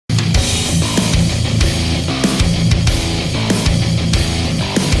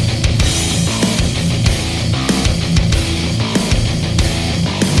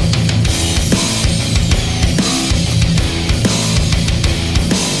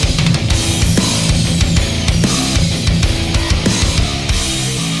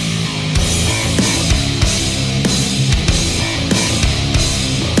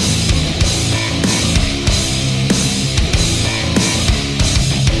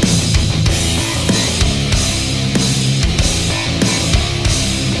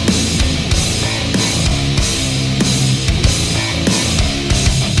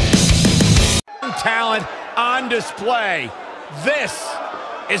display. This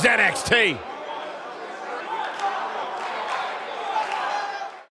is NXT.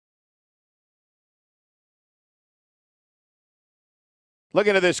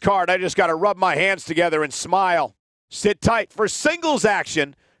 Looking at this card, I just got to rub my hands together and smile. Sit tight for singles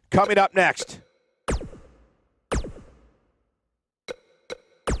action coming up next.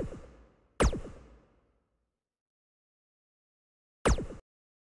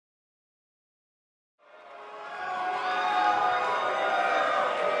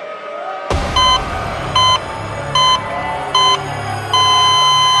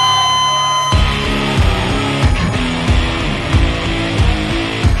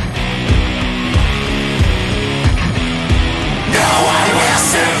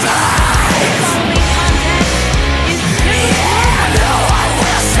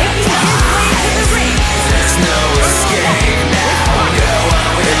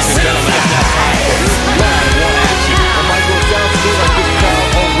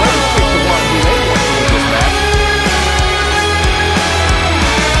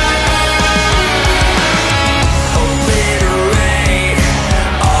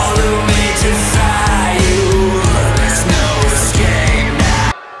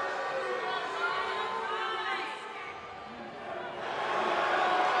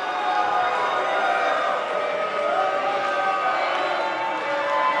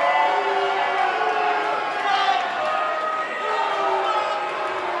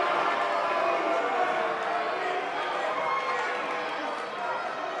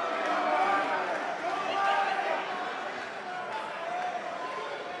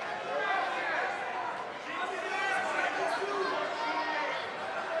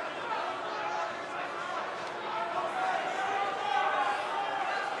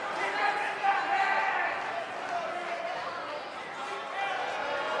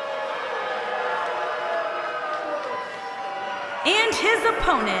 And his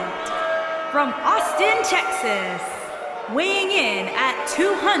opponent, from Austin, Texas, weighing in at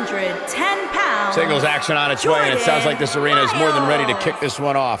 210 pounds. Singles action on its way, and it sounds like this arena is more than ready to kick this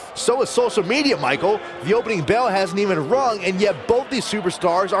one off. So is social media, Michael. The opening bell hasn't even rung, and yet both these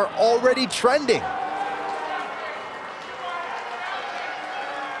superstars are already trending.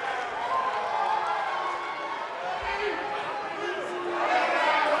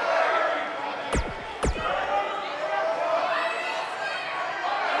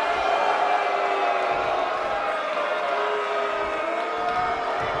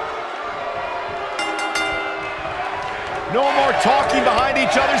 No more talking behind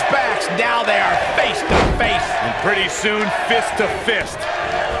each other's backs. Now they are face to face. And pretty soon, fist to fist.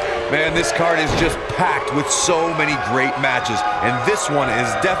 Man, this card is just packed with so many great matches. And this one is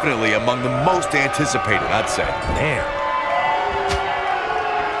definitely among the most anticipated, I'd say. Man.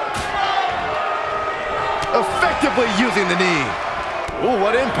 Effectively using the knee. Ooh,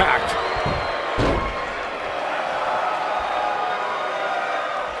 what impact.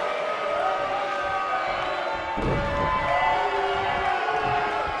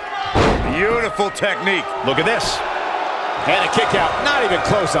 Beautiful technique. Look at this. And a kick out. Not even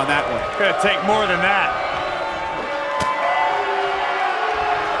close on that one. Gonna take more than that.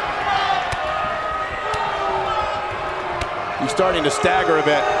 He's starting to stagger a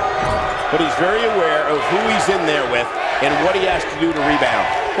bit, but he's very aware of who he's in there with and what he has to do to rebound.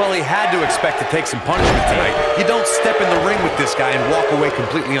 Well, he had to expect to take some punishment tonight. You don't step in the ring with this guy and walk away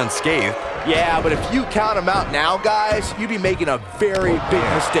completely unscathed. Yeah, but if you count him out now, guys, you'd be making a very big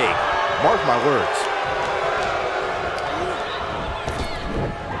mistake. Mark my words.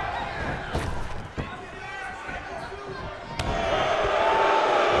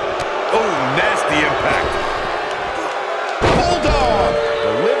 Oh, nasty impact. Bulldog!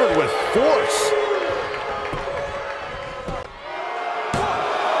 Delivered with force.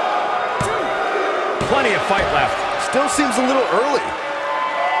 Plenty of fight left. Still seems a little early.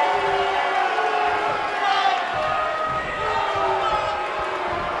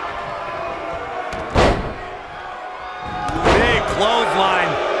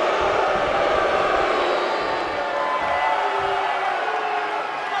 Clothesline.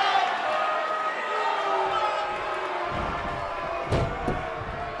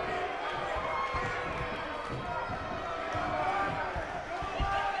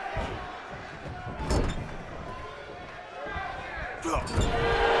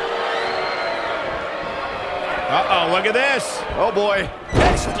 Uh-oh, look at this. Oh, boy.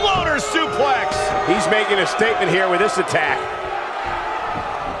 Exploder suplex. He's making a statement here with this attack.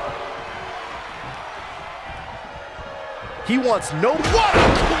 He wants no... What a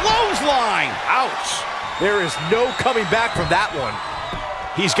clothesline! Ouch! There is no coming back from that one.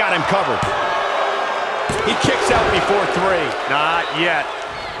 He's got him covered. He kicks out before 3. Not yet.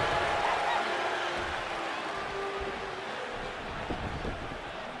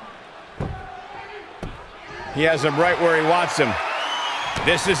 He has him right where he wants him.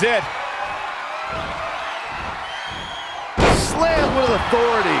 This is it. Slam with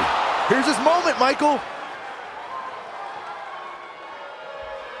authority. Here's his moment, Michael.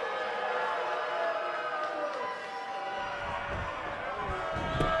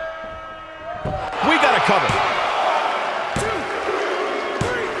 We got to cover.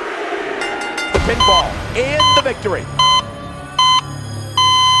 The pinfall and the victory.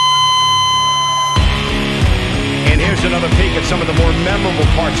 And here's another peek at some of the more memorable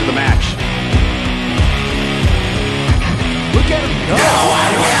parts of the match. Look at him go. No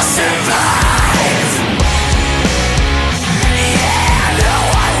one will survive. Yeah, no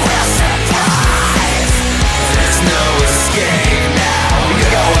one will survive. There's no escape now.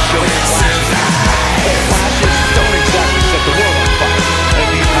 No one will survive. The flashes don't exactly set the world on fire, as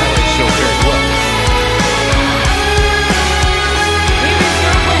these highlights show very well. Here is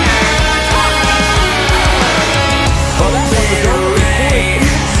your winner, Tommy. Well, that one was over before it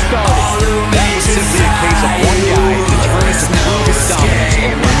even started. That was simply a case of one guy determined to prove his dominance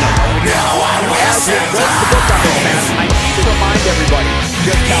over another. As we close the book on this match, I need to remind everybody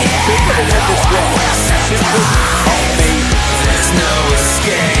just how big of a win this was. Simply amazing. There's no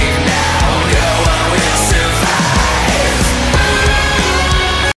escape now. No one will survive.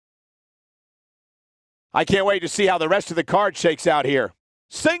 I can't wait to see how the rest of the card shakes out here.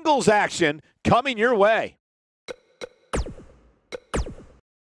 Singles action coming your way.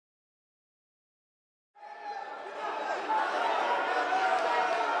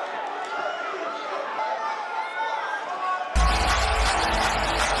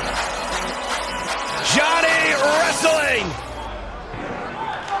 Johnny Wrestling.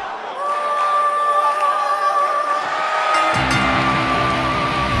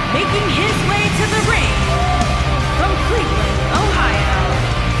 Making his way to the ring from Cleveland, Ohio,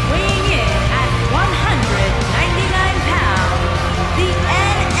 weighing in at 199 pounds, the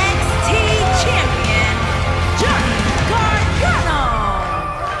NXT champion, Johnny Gargano.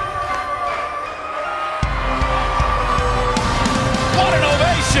 What an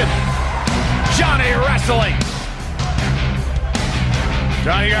ovation. Johnny Wrestling.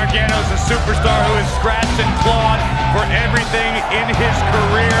 Johnny Gargano's a superstar who has scratched and clawed for everything in his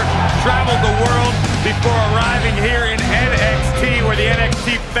career, traveled the world before arriving here in NXT, where the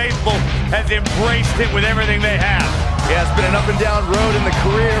NXT faithful has embraced it with everything they have. Yeah, it's been an up and down road in the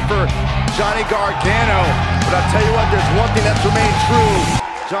career for Johnny Gargano. But I'll tell you what, there's one thing that's remained true.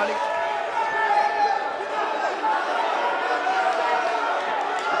 Johnny...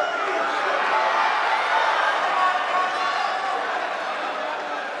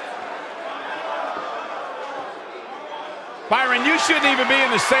 Byron, you shouldn't even be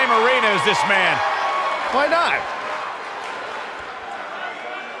in the same arena as this man. Why not?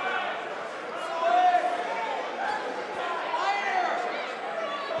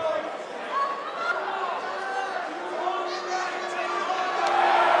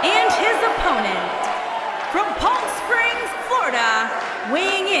 And his opponent, from Palm Springs, Florida,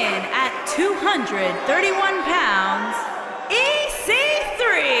 weighing in at 231 pounds,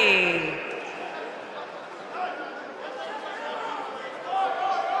 EC3.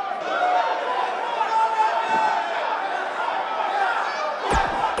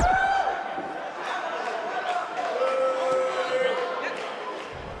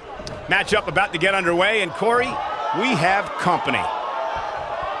 Matchup about to get underway, and Corey, we have company.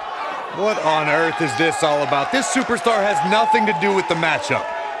 What on earth is this all about? This superstar has nothing to do with the matchup.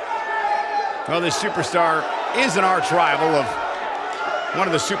 Well, this superstar is an arch rival of one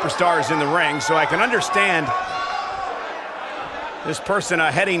of the superstars in the ring, so I can understand this person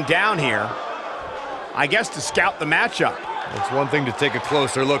heading down here, I guess, to scout the matchup. It's one thing to take a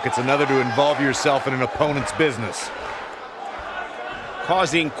closer look. It's another to involve yourself in an opponent's business.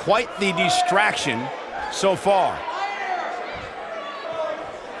 Causing quite the distraction so far.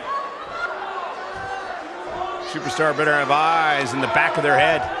 Superstar better have eyes in the back of their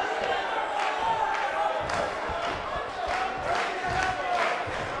head.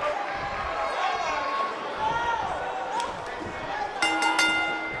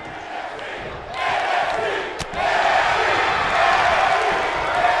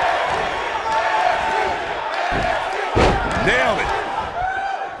 Nailed it.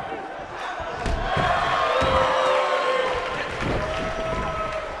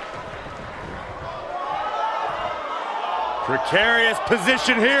 Precarious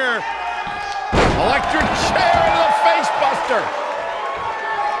position here. Electric chair into the face buster.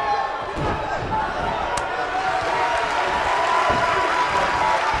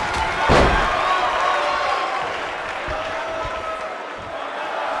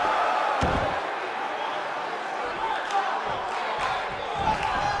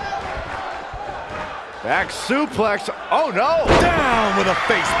 Back suplex. Oh, no. Down with a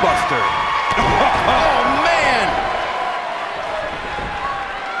face buster. Oh, man.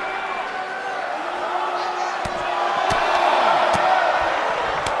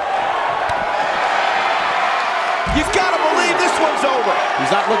 You've got to believe this one's over. He's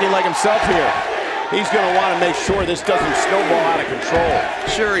not looking like himself here. He's going to want to make sure this doesn't snowball out of control.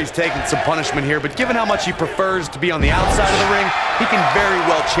 Sure, he's taking some punishment here, but given how much he prefers to be on the outside of the ring, he can very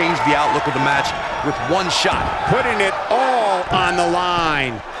well change the outlook of the match with one shot. Putting it all on the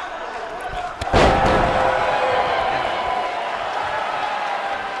line.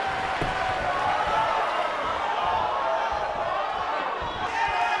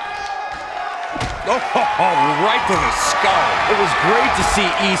 Oh, right to the skull. It was great to see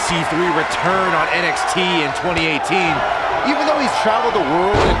EC3 return on NXT in 2018. Even though he's traveled the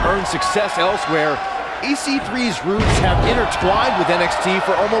world and earned success elsewhere, EC3's roots have intertwined with NXT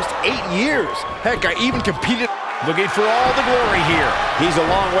for almost 8 years. Heck, I even competed. Looking for all the glory here. He's a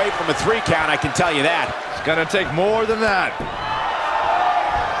long way from a 3 count, I can tell you that. It's gonna take more than that.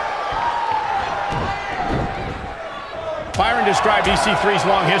 Byron described EC3's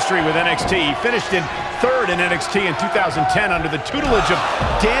long history with NXT. He finished in 3rd in NXT in 2010 under the tutelage of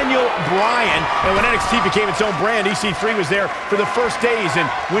Daniel Bryan. And when NXT became its own brand, EC3 was there for the first days in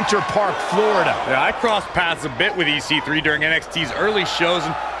Winter Park, Florida. Yeah, I crossed paths a bit with EC3 during NXT's early shows,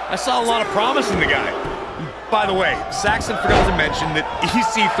 and I saw a lot of promise in the guy. By the way, Saxon forgot to mention that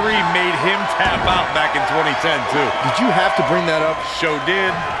EC3 made him tap out back in 2010, too. Did you have to bring that up? Show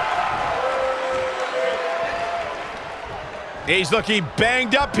did. He's looking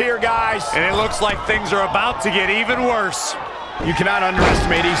banged up here, guys. And it looks like things are about to get even worse. You cannot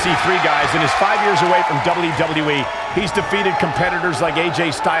underestimate EC3, guys. In his 5 years away from WWE, he's defeated competitors like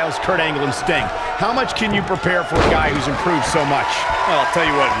AJ Styles, Kurt Angle, and Sting. How much can you prepare for a guy who's improved so much? Well, I'll tell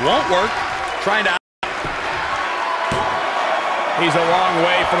you what won't work. Trying to... He's a long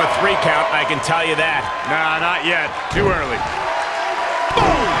way from a 3 count, I can tell you that. Nah, not yet. Too early.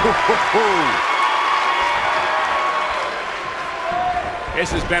 Boom! This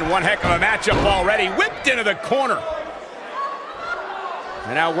has been one heck of a matchup already. Whipped into the corner.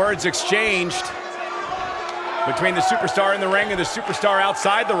 And now words exchanged between the superstar in the ring and the superstar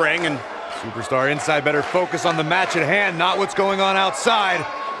outside the ring. And Superstar inside better focus on the match at hand, not what's going on outside.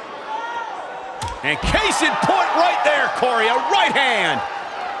 And case in point right there, Corey, a right hand.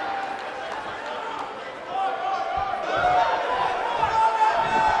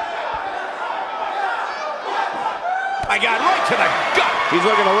 I got right to the gut. He's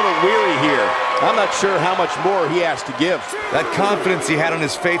looking a little weary here. I'm not sure how much more he has to give. That confidence he had on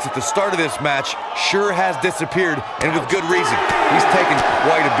his face at the start of this match sure has disappeared, and with good reason. He's taken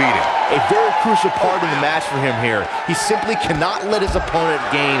quite a beating. A very crucial part in the match for him here. He simply cannot let his opponent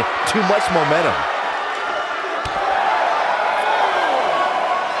gain too much momentum.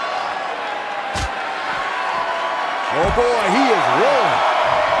 Oh boy, he is rolling.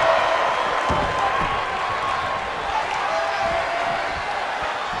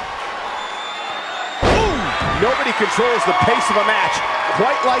 Nobody controls the pace of a match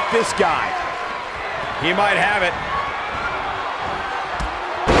quite like this guy. He might have it.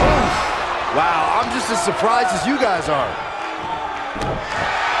 Wow, I'm just as surprised as you guys are.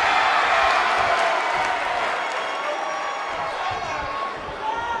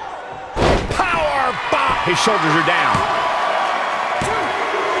 Power bomb! His shoulders are down.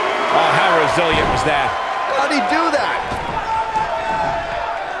 Oh, how resilient was that? How'd he do that?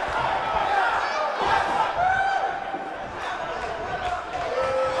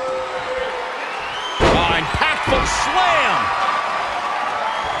 Slam!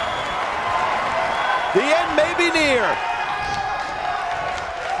 The end may be near.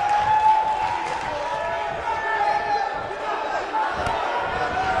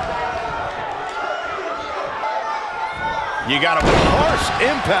 You got a harsh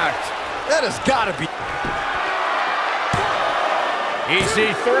impact. That has got to be.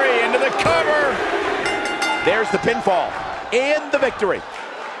 EC3 into the cover. There's the pinfall and the victory.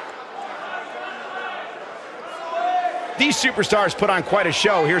 These superstars put on quite a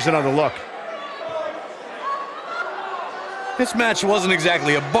show. Here's another look. This match wasn't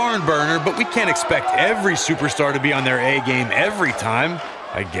exactly a barn burner, but we can't expect every superstar to be on their A game every time,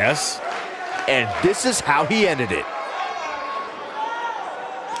 I guess. And this is how he ended it.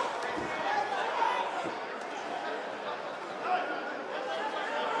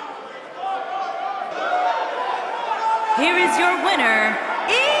 Here is your winner,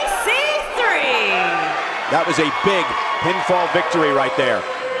 EC3. That was a big pinfall victory right there.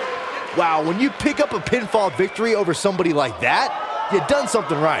 Wow, when you pick up a pinfall victory over somebody like that, you've done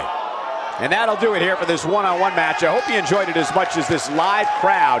something right. And that'll do it here for this one-on-one match. I hope you enjoyed it as much as this live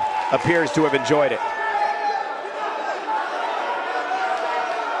crowd appears to have enjoyed it.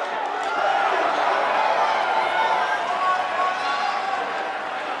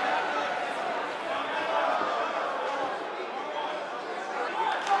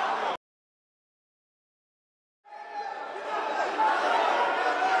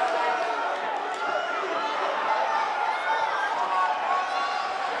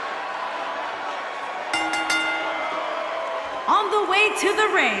 On the way to the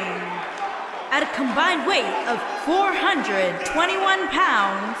ring, at a combined weight of 421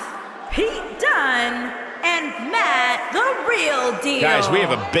 pounds, Pete Dunne and Matt the Real Deal. Guys, we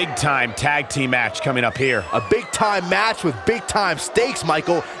have a big-time tag team match coming up here. A big-time match with big-time stakes,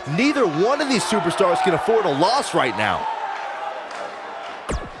 Michael. Neither one of these superstars can afford a loss right now.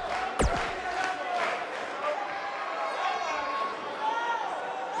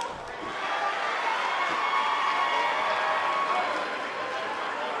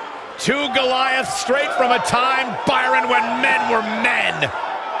 Two Goliaths straight from a time, Byron, when men were men.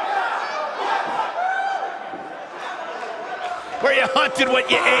 Where you hunted what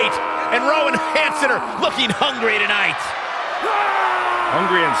you ate. And Rowan Hansen are looking hungry tonight.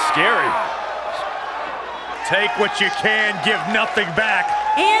 Hungry and scary. Take what you can, give nothing back.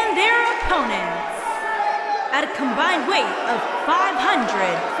 And their opponents, at a combined weight of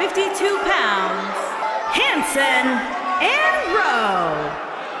 552 pounds, Hansen and Rowe.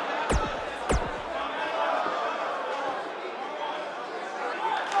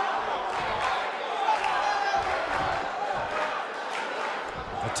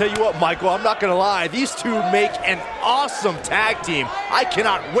 I'll tell you what, Michael, I'm not gonna lie, these two make an awesome tag team. I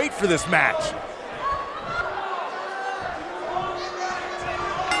cannot wait for this match.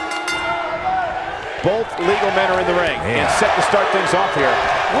 Both legal men are in the ring and set to start things off here.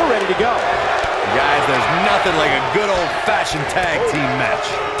 We're ready to go. Guys, there's nothing like a good old-fashioned tag team match.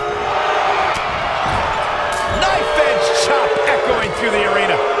 Knife edge chop echoing through the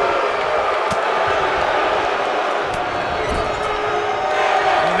arena.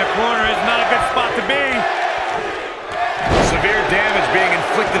 Corner is not a good spot to be. Severe damage being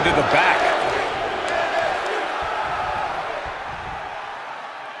inflicted to the back.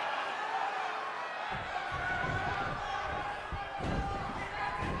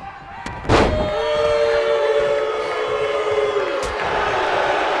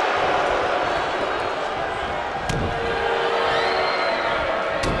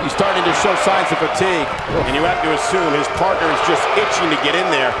 He's starting to show signs of fatigue, and you have to assume his partner is just itching to get in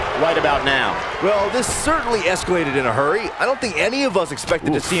there right about now. Well, this certainly escalated in a hurry. I don't think any of us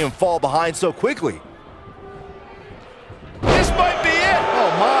expected to see him fall behind so quickly. This might be it!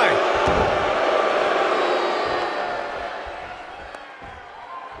 Oh, my.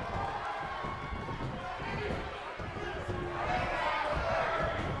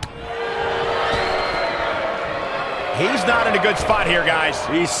 He's not in a good spot here, guys.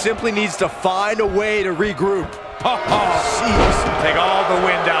 He simply needs to find a way to regroup. Oh, jeez. Take all the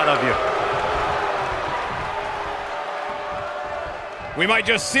wind out of you. We might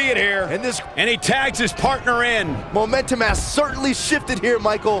just see it here. And he tags his partner in. Momentum has certainly shifted here,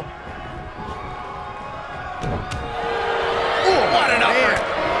 Michael. Ooh, what an upper.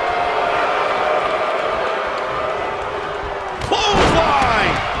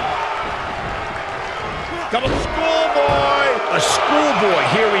 Clothesline! Double schoolboy! A schoolboy,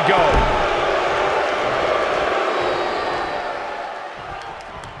 here we go.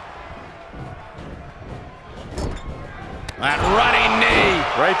 That running knee.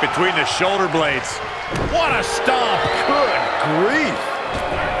 Right between the shoulder blades. What a stomp. Good grief.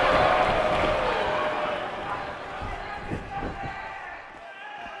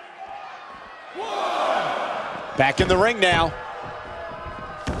 Back in the ring now.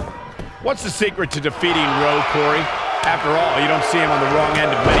 What's the secret to defeating Rowe, Corey? After all, you don't see him on the wrong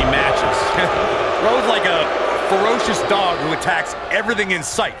end of many matches. Rowe's like a ferocious dog who attacks everything in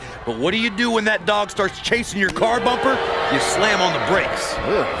sight. But what do you do when that dog starts chasing your car bumper? You slam on the brakes.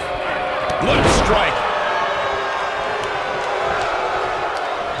 Good strike.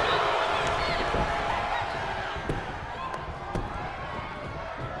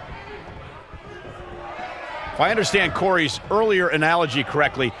 If I understand Corey's earlier analogy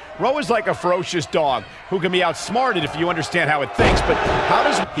correctly, Rowe is like a ferocious dog who can be outsmarted if you understand how it thinks, but how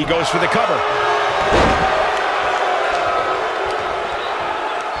does he goes for the cover?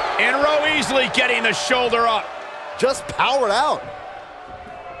 And Rowe easily getting the shoulder up. Just powered out.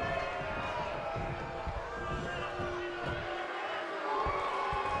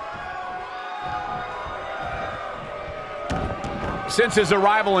 Since his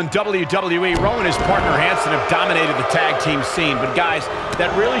arrival in WWE, Rowan and his partner Hanson have dominated the tag team scene. But guys,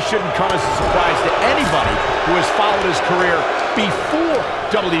 that really shouldn't come as a surprise to anybody who has followed his career before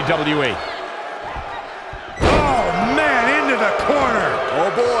WWE. Oh, man, into the corner.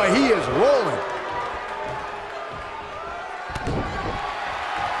 Oh boy, he is rolling.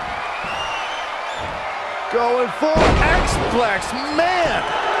 Going for X-Flex, man!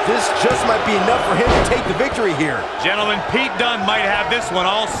 This just might be enough for him to take the victory here. Gentlemen, Pete Dunne might have this one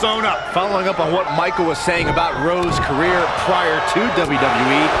all sewn up. Following up on what Michael was saying about Rowe's career prior to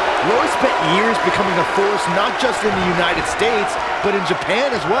WWE, Rowe spent years becoming a force not just in the United States, but in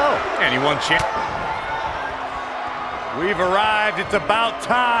Japan as well. And he won champ. We've arrived. It's about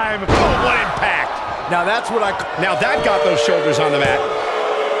time. Oh, what impact. Now that's what Now that got those shoulders on the mat.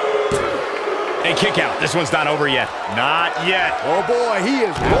 And kick out. This one's not over yet. Not yet. Oh boy, he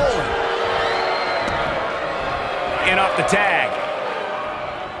is rolling. And off the tag.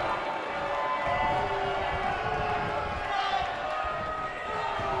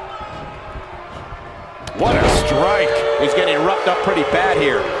 What a strike. He's getting roughed up pretty bad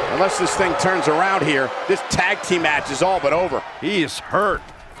here. Unless this thing turns around here, this tag team match is all but over. He is hurt.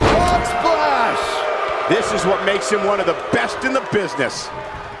 Frog splash! This is what makes him one of the best in the business.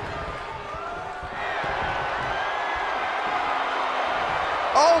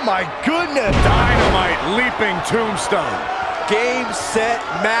 Oh my goodness! Dynamite leaping tombstone. Game, set,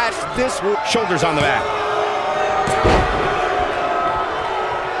 match. This will... Shoulders on the mat.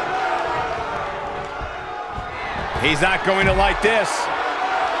 He's not going to like this.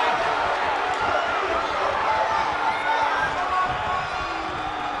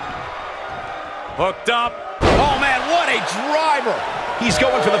 Hooked up. Oh man, what a driver! He's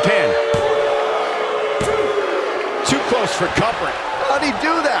going for the pin. Too close for comfort. How'd he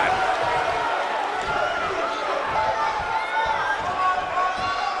do that?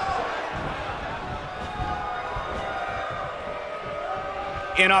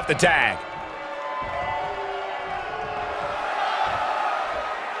 In off the tag.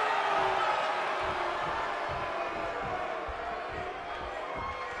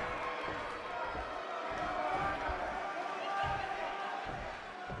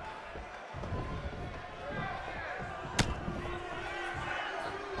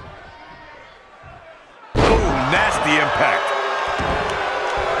 Nasty impact.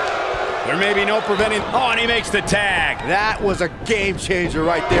 There may be no preventing. Oh, and he makes the tag. That was a game changer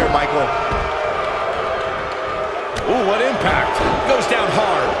right there, Michael. Ooh, what impact. Goes down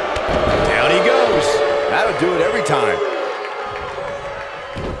hard. Down he goes. That'll do it every time.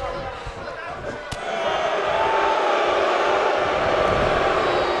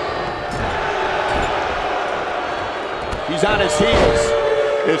 He's on his heels.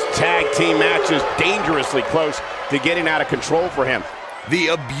 This tag team match is dangerously close to getting out of control for him. The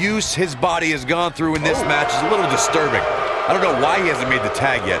abuse his body has gone through in this match is a little disturbing. I don't know why he hasn't made the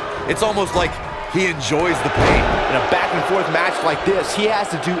tag yet. It's almost like he enjoys the pain. In a back-and-forth match like this, he has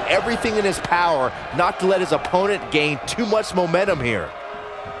to do everything in his power not to let his opponent gain too much momentum here.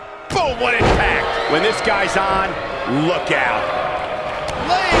 Boom, what impact. When this guy's on, look out.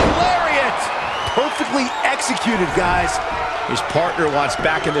 Laying lariat! Perfectly executed, guys. His partner wants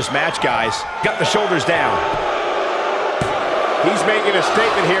back in this match, guys. Got the shoulders down. He's making a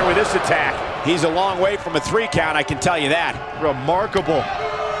statement here with this attack. He's a long way from a 3 count, I can tell you that. Remarkable.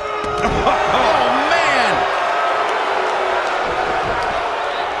 Oh, man!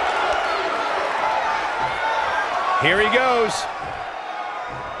 Here he goes.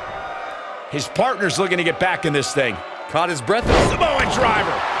 His partner's looking to get back in this thing. Caught his breath. Samoan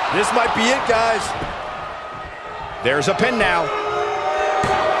driver. This might be it, guys. There's a pin now.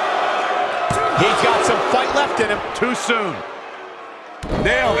 He's got some fight left in him. Too soon.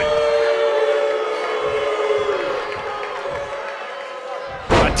 Nailed it.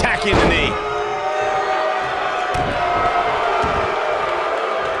 Attacking the knee.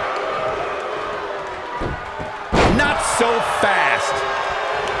 Not so fast.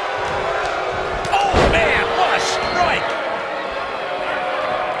 Oh, man, what a strike.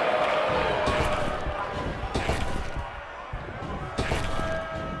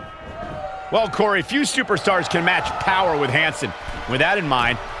 Well, Corey, few superstars can match power with Hanson. With that in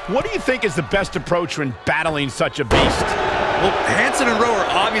mind, what do you think is the best approach when battling such a beast? Well, Hanson and Rowe are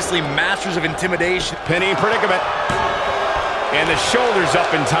obviously masters of intimidation. Pinning predicament. And the shoulders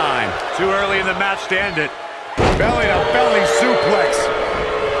up in time. Too early in the match to end it. Belly-to-belly suplex.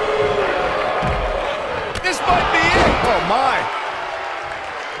 This might be it. Oh, my.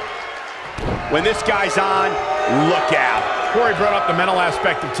 When this guy's on, look out. Corey brought up the mental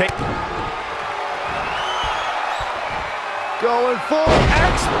aspect of taking. Going for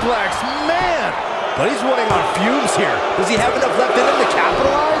X-Plex, man! But he's running on fumes here. Does he have enough left in him to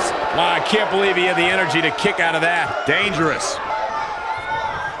capitalize? Wow, I can't believe he had the energy to kick out of that. Dangerous.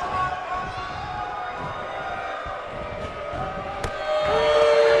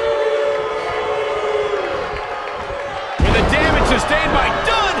 With the damage sustained by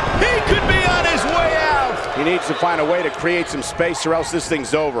Dunn, he could be on his way out. He needs to find a way to create some space or else this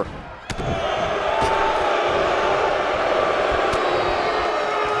thing's over.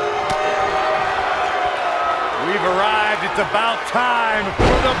 We've arrived. It's about time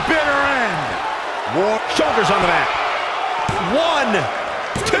for the bitter end. More shoulders on the mat. 1,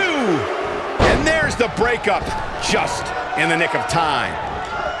 2, and there's the breakup, just in the nick of time.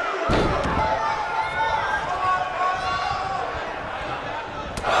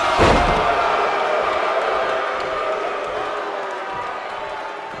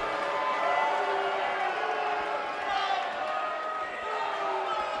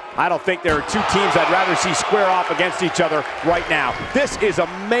 I don't think there are two teams I'd rather see square off against each other right now. This is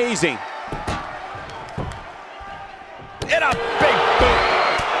amazing. And a big boot.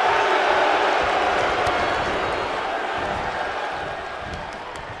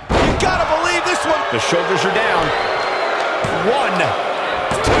 You gotta believe this one. The shoulders are down. 1,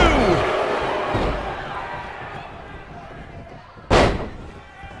 2.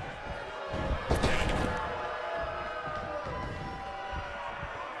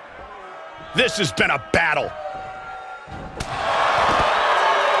 This has been a battle.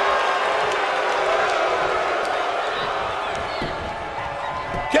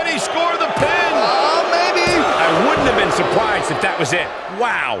 Can he score the pin? Maybe. I wouldn't have been surprised if that was it.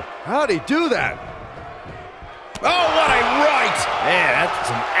 Wow. How'd he do that? Oh, what a right. Man, that's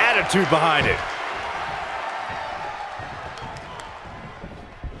some attitude behind it.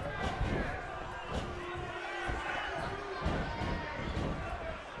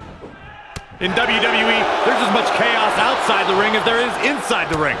 In WWE, there's as much chaos outside the ring as there is inside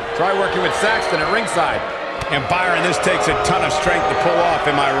the ring. Try working with Saxton at ringside. And Byron, this takes a ton of strength to pull off,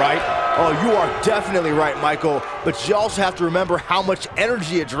 am I right? Oh, you are definitely right, Michael. But you also have to remember how much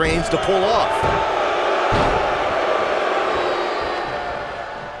energy it drains to pull off.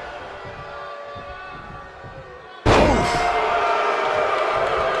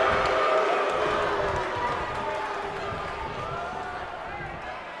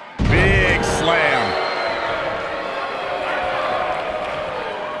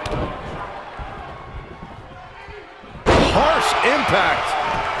 Impact.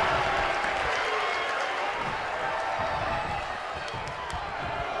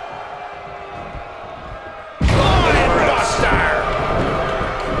 Gostar.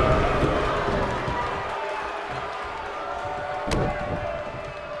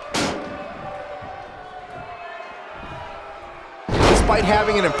 Despite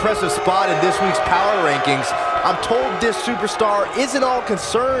having an impressive spot in this week's power rankings, I'm told this superstar isn't all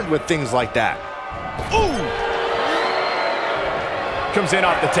concerned with things like that. Ooh! Comes in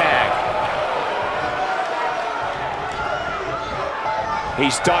off the tag.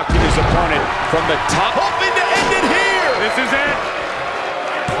 He's stalking his opponent from the top. Hoping to end it here. This is it.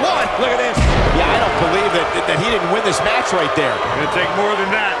 One. Look at this. Yeah, I don't believe that he didn't win this match right there. Gonna take more than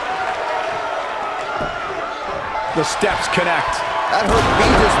that. The steps connect. That hurt me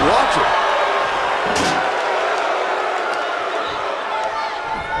just watching.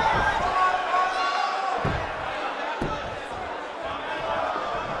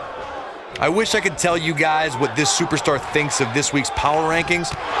 I wish I could tell you guys what this superstar thinks of this week's power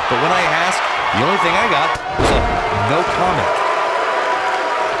rankings, but when I asked, the only thing I got was a no comment.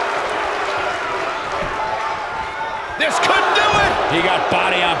 This could do it! He got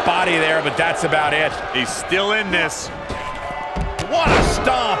body on body there, but that's about it. He's still in this. What a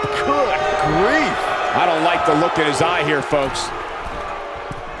stomp! Good grief! I don't like the look in his eye here, folks.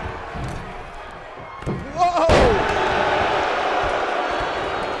 Whoa!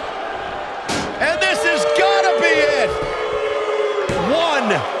 And this has gotta be it!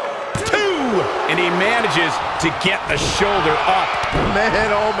 1, 2, and he manages to get the shoulder up. Man,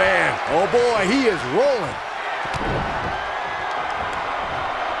 oh man. Oh boy, he is rolling.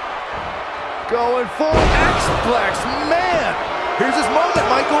 Going for X-Plex, man! Here's his moment,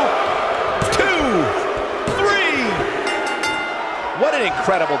 Michael. 2, 3. What an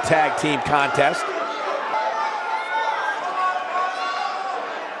incredible tag team contest.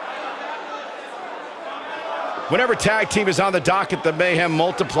 Whenever tag team is on the docket, the mayhem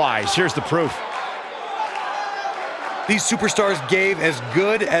multiplies. Here's the proof. These superstars gave as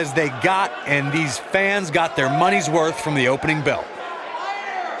good as they got, and these fans got their money's worth from the opening bell.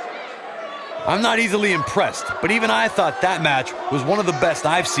 I'm not easily impressed, but even I thought that match was one of the best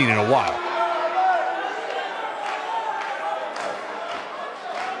I've seen in a while.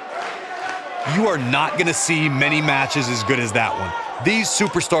 You are not going to see many matches as good as that one. These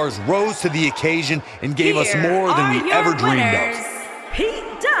superstars rose to the occasion and gave us more than we ever dreamed of.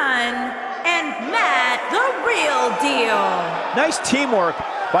 Pete Dunne and Matt, the Real Deal. Nice teamwork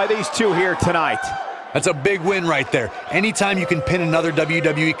by these two here tonight. That's a big win right there. Anytime you can pin another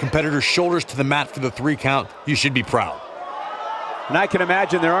WWE competitor's shoulders to the mat for the 3 count, you should be proud. And I can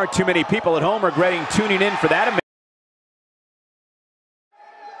imagine there aren't too many people at home regretting tuning in for that.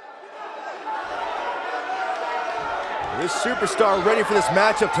 This superstar ready for this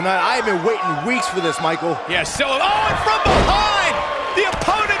matchup tonight. I have been waiting weeks for this, Michael. Yeah, so, oh, and from behind! The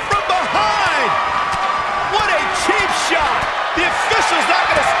opponent from behind! What a cheap shot! The official's not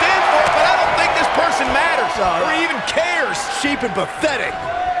going to stand for it, but I don't think this person matters, or even cares. Cheap and pathetic.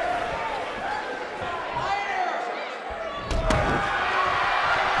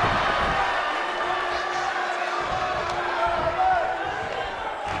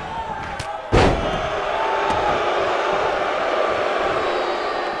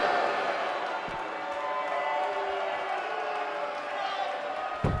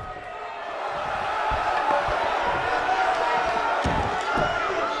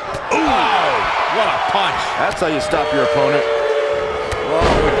 What a punch. That's how you stop your opponent. Oh,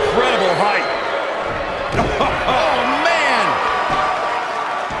 incredible height. Oh, man.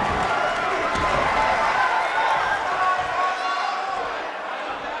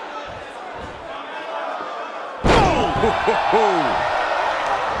 Oh.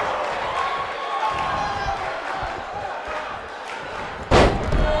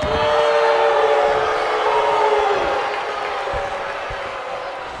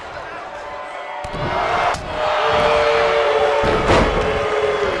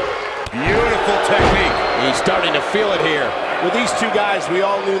 He's starting to feel it here. With these two guys, we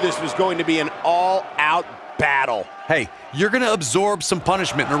all knew this was going to be an all-out battle. Hey, you're going to absorb some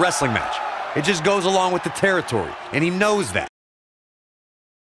punishment in a wrestling match. It just goes along with the territory, and he knows that.